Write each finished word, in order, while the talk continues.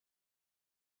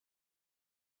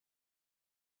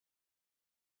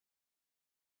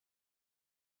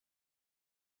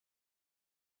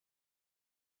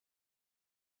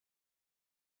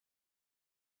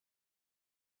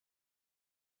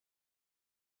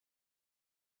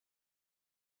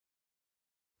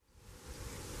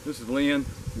This is Lynn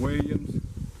Williams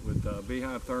with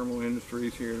Beehive Thermal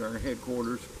Industries here at our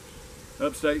headquarters,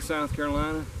 upstate South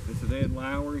Carolina. This is Ed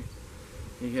Lowry.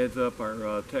 He heads up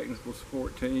our technical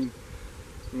support team.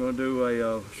 We're going to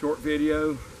do a short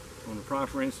video on the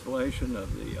proper installation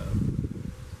of the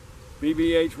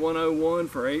BBH 101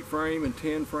 for 8-frame and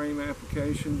 10-frame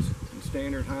applications in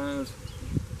standard hives.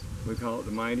 We call it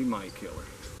the Mighty Mite Killer.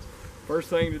 First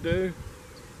thing to do,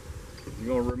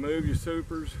 you're going to remove your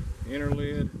supers, inner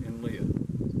lid, and lid.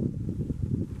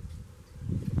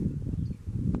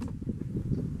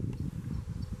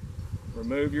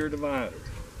 Remove your dividers,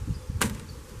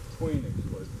 queen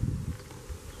excluder.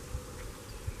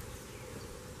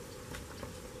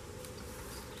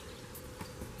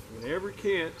 In every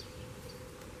kit,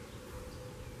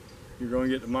 you're going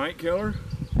to get the mite killer.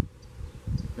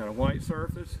 Got a white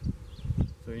surface,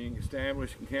 so you can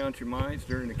establish and count your mites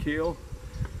during the kill.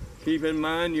 Keep in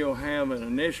mind you'll have an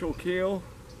initial kill,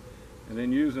 and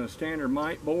then using a standard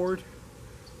mite board,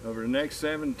 over the next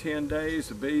 7 to 10 days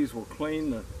the bees will clean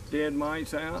the dead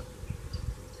mites out,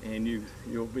 and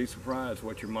you'll be surprised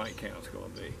what your mite count's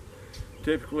going to be.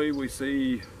 Typically we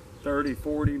see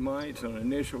 30-40 mites on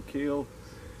initial kill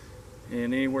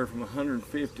and anywhere from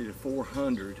 150 to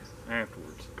 400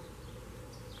 afterwards.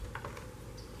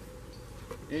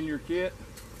 In your kit,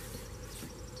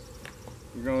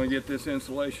 you're going to get this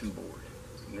insulation board,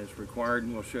 and it's required,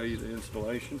 and we'll show you the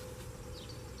installation.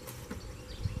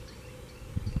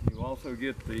 You also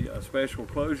get the special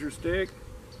closure stick.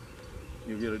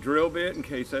 You'll get a drill bit in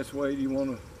case that's the way you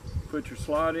want to put your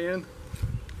slot in.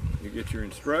 You get your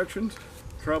instructions,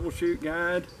 troubleshoot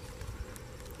guide,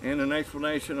 and an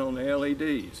explanation on the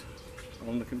LEDs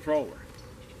on the controller.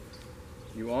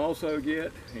 You also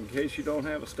get, in case you don't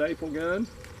have a staple gun,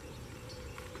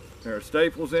 there are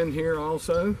staples in here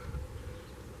also.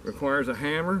 Requires a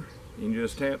hammer. You can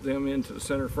just tap them into the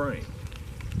center frame.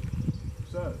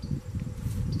 So,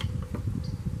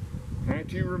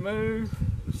 after you remove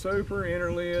the super,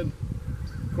 inner lid,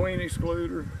 queen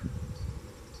excluder,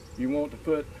 you want to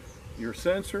put your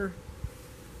sensor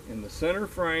in the center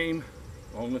frame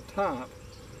on the top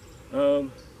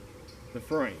of the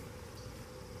frame.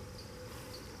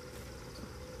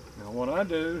 Now what I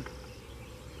do,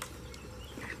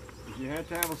 you have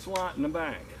to have a slot in the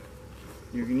back.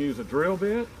 You can use a drill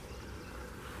bit.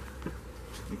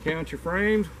 You count your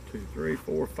frames, 2, 3,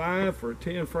 4, 5. For a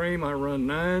 10 frame, I run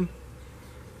 9.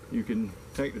 You can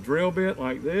take the drill bit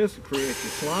like this to create your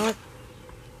slot,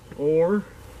 or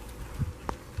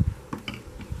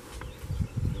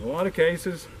in a lot of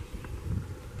cases,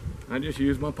 I just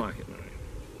use my pocket knife.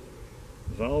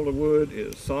 Because all the wood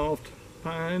is soft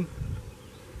pine,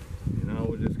 and I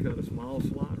would just cut a small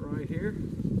slot right here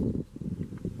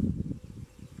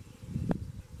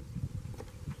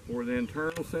for the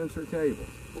internal sensor cable.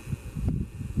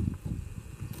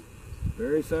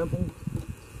 Very simple,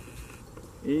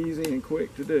 easy, and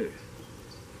quick to do.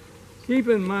 Keep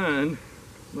in mind,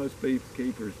 most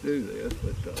beekeepers do this,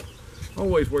 but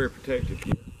always wear protective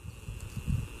gear.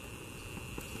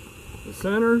 The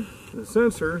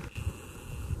sensor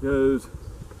goes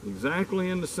exactly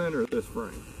in the center of this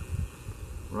frame,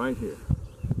 right here.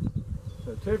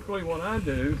 So typically what I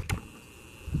do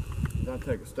is I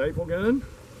take a staple gun,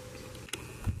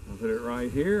 I put it right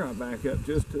here, I back up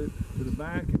just to the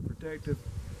back and protective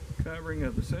covering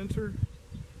of the sensor.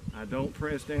 I don't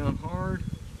press down hard,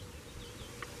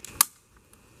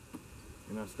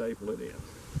 and I staple it in.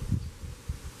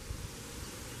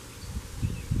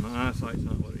 My eyesight's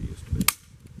not what it used to be.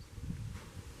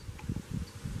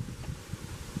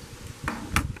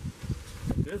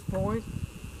 At this point,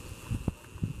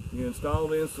 you install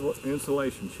the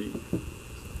insulation sheet.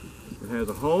 It has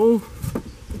a hole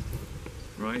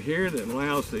right here that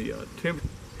allows the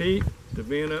heat to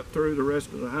vent up through the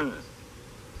rest of the hive.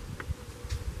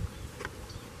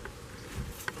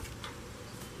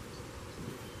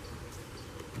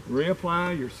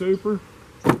 Reapply your super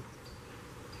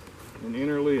and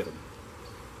inner lid.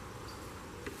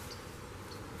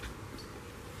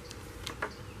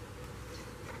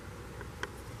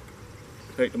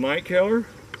 Take the mite killer,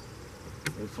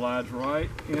 it slides right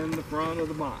in the front of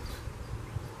the box,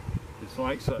 just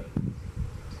like so.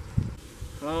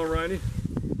 Alrighty,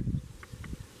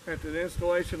 after the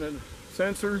installation of the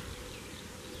sensor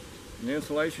and the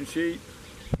insulation sheet,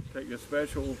 take this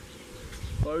special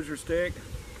closure stick.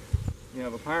 You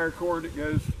have a power cord that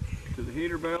goes to the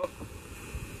heater belt.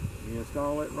 You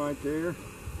install it right there.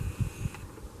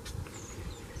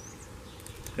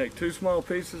 Take 2 small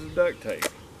pieces of duct tape.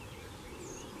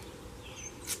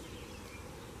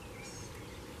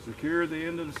 Secure the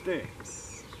end of the stick.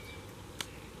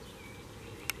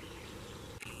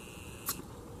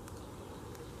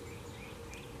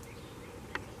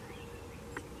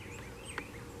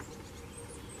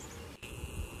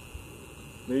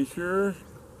 be sure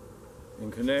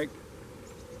and connect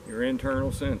your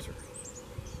internal sensor.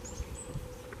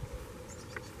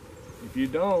 If you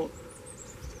don't,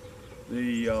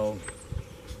 the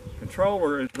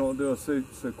controller is going to do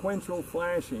a sequential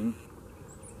flashing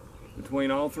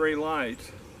between all three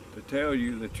lights to tell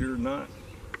you that you're not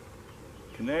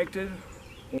connected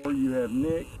or you have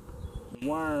nicked the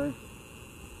wire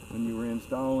when you were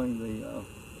installing the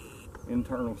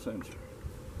internal sensor.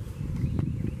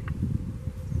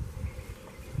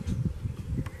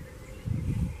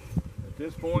 At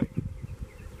this point,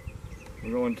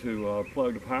 we're going to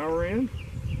plug the power in.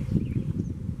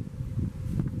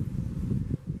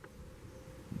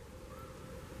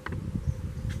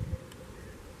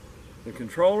 The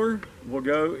controller will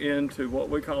go into what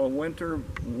we call a winter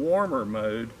warmer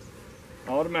mode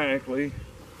automatically,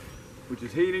 which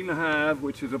is heating the hive,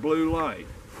 which is a blue light.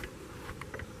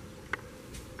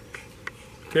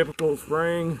 Typical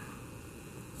spring,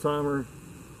 summer,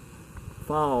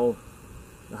 fall,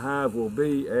 the hive will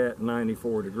be at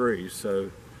 94 degrees,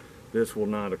 so this will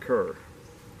not occur.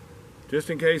 Just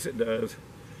in case it does,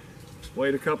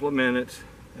 wait a couple of minutes.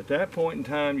 At that point in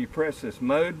time, you press this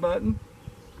mode button.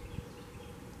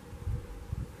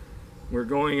 We're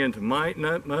going into mite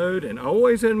mode, and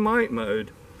always in mite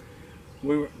mode,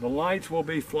 the lights will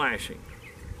be flashing.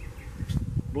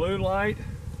 Blue light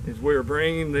is we're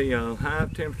bringing the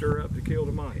hive temperature up to kill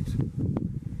the mites.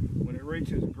 When it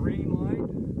reaches green light,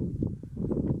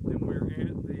 then we're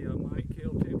at the mite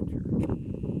kill temperature.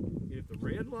 If the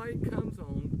red light comes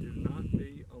on, do not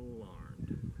be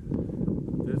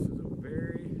alarmed. This is a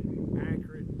very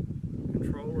accurate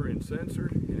controller and sensor,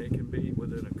 and it can be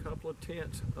within a couple of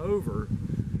tenths over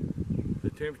the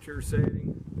temperature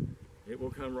setting. It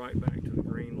will come right back to the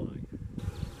green light.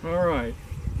 All right,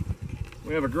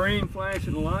 we have a green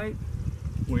flashing light.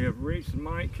 We have reached the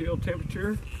mite kill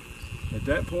temperature. At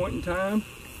that point in time,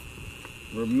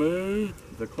 remove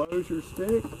the closure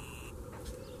stick.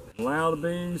 Allow the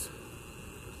bees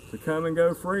to come and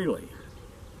go freely.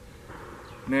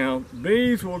 Now,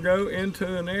 bees will go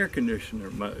into an air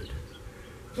conditioner mode.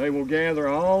 They will gather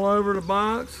all over the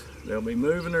box. They'll be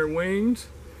moving their wings,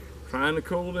 trying to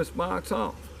cool this box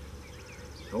off.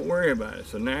 Don't worry about it.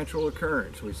 It's a natural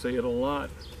occurrence. We see it a lot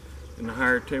in the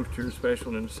higher temperatures,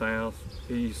 especially in the south,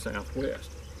 east,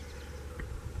 southwest.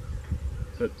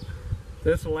 But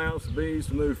this allows the bees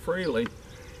to move freely.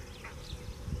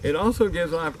 It also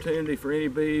gives opportunity for any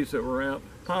bees that were out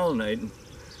pollinating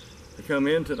to come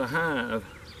into the hive,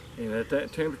 and at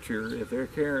that temperature, if they're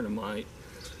carrying a mite,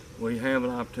 we have an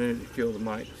opportunity to kill the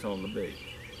mite that's on the bee.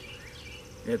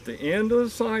 At the end of the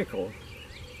cycle,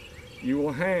 you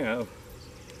will have,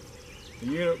 the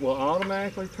unit will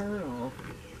automatically turn off,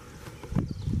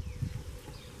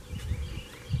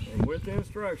 and with the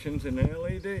instructions in the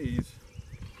LEDs,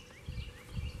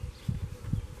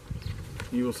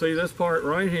 you will see this part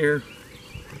right here.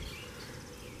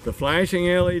 The flashing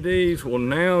LEDs will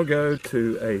now go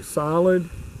to a solid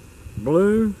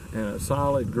blue and a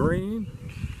solid green,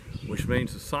 which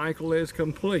means the cycle is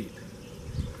complete.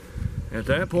 At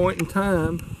that point in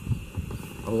time,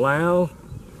 allow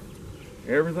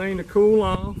everything to cool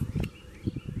off.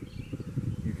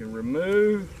 You can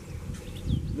remove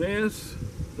this,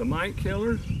 the mite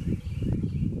killer,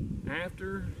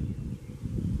 after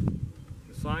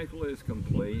the cycle is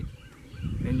complete,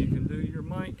 and you can do your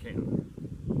mite count.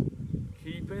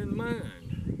 Keep in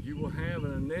mind, you will have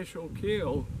an initial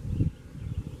kill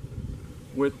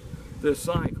with this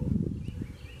cycle.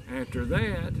 After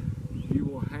that, you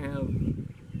will have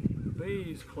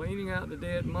bees cleaning out the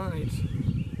dead mites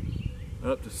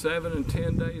up to 7 and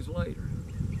 10 days later.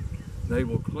 They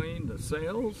will clean the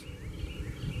cells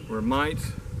where mite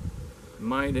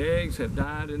eggs have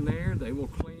died in there. They will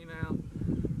clean out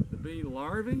the bee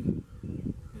larvae, and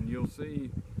you'll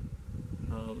see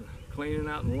cleaning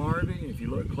out the larvae. If you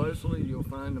look closely, you'll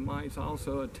find the mites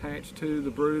also attached to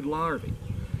the brood larvae.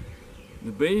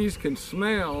 The bees can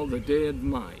smell the dead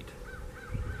mite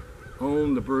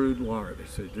on the brood larvae,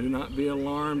 so do not be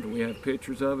alarmed. We have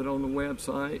pictures of it on the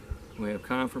website. We have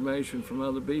confirmation from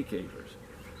other beekeepers.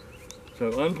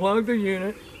 So unplug the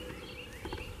unit.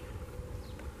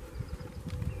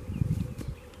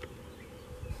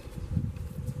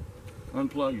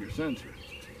 Unplug your sensor.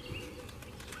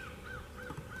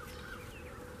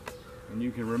 And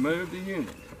you can remove the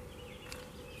unit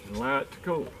and allow it to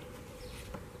cool.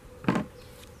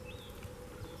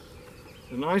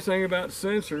 The nice thing about the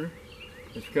sensor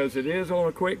is because it is on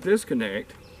a quick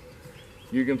disconnect,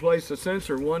 you can place the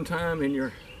sensor one time in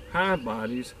your hive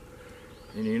bodies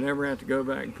and you never have to go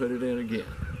back and put it in again.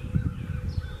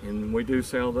 And we do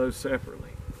sell those separately.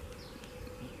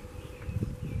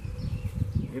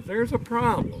 if there's a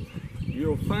problem,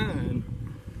 you'll find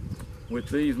with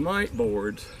these mite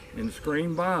boards and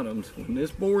screen bottoms, when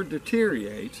this board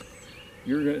deteriorates,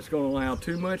 it's going to allow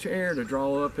too much air to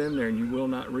draw up in there and you will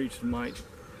not reach the mite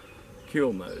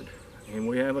kill mode. And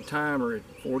we have a timer at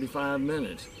 45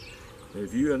 minutes.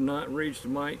 If you have not reached the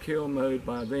mite kill mode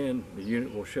by then, the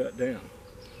unit will shut down.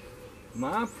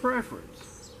 My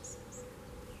preference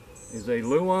is a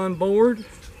Luan board.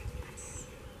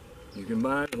 You can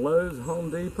buy it at Lowe's, Home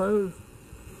Depot.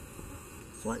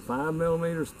 It's like 5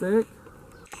 millimeters thick.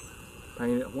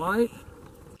 Paint it white.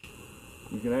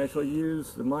 You can actually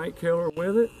use the mite killer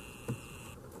with it.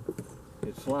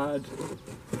 It slides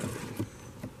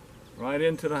right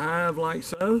into the hive like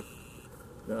so.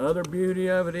 The other beauty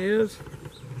of it is,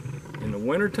 in the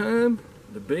wintertime,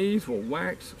 the bees will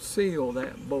wax seal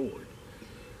that board,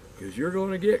 because you're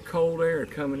going to get cold air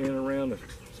coming in around a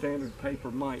standard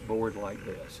paper mite board like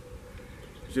this.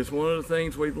 It's just one of the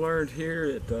things we've learned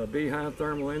here at Beehive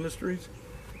Thermal Industries.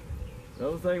 The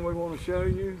other thing we want to show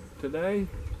you today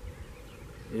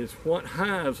is what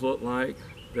hives look like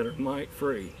that are mite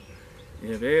free.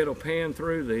 And Ed will pan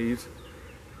through these.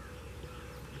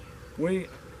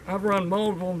 I've run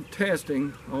multiple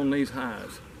testing on these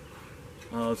hives.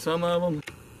 Some of them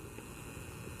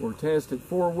were tested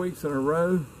 4 weeks in a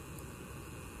row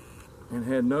and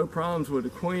had no problems with the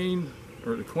queen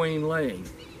or the queen laying.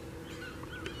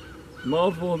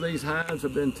 Multiple of these hives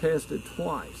have been tested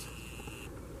twice.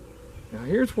 Now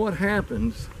here's what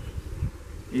happens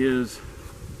is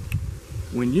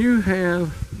when you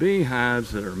have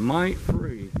beehives that are mite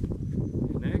free,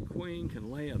 and that queen can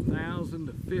lay 1,000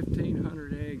 to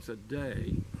 1,500 eggs a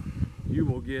day, you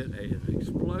will get an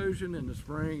explosion in the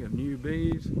spring of new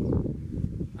bees.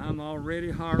 I'm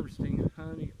already harvesting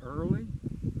honey early,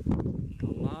 a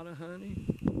lot of honey.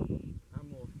 I'm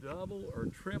going to double or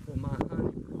triple my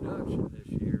honey production this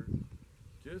year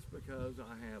just because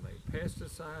I have a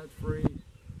pesticide-free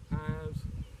hives,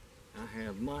 I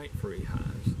have mite-free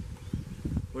hives.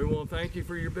 We want to thank you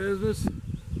for your business.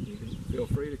 You can feel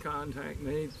free to contact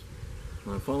me.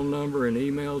 My phone number and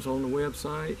emails on the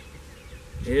website.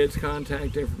 Ed's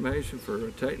contact information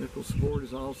for technical support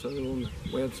is also on the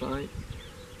website.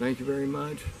 Thank you very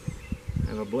much.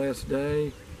 Have a blessed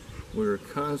day. We're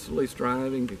constantly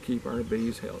striving to keep our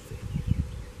bees healthy.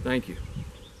 Thank you.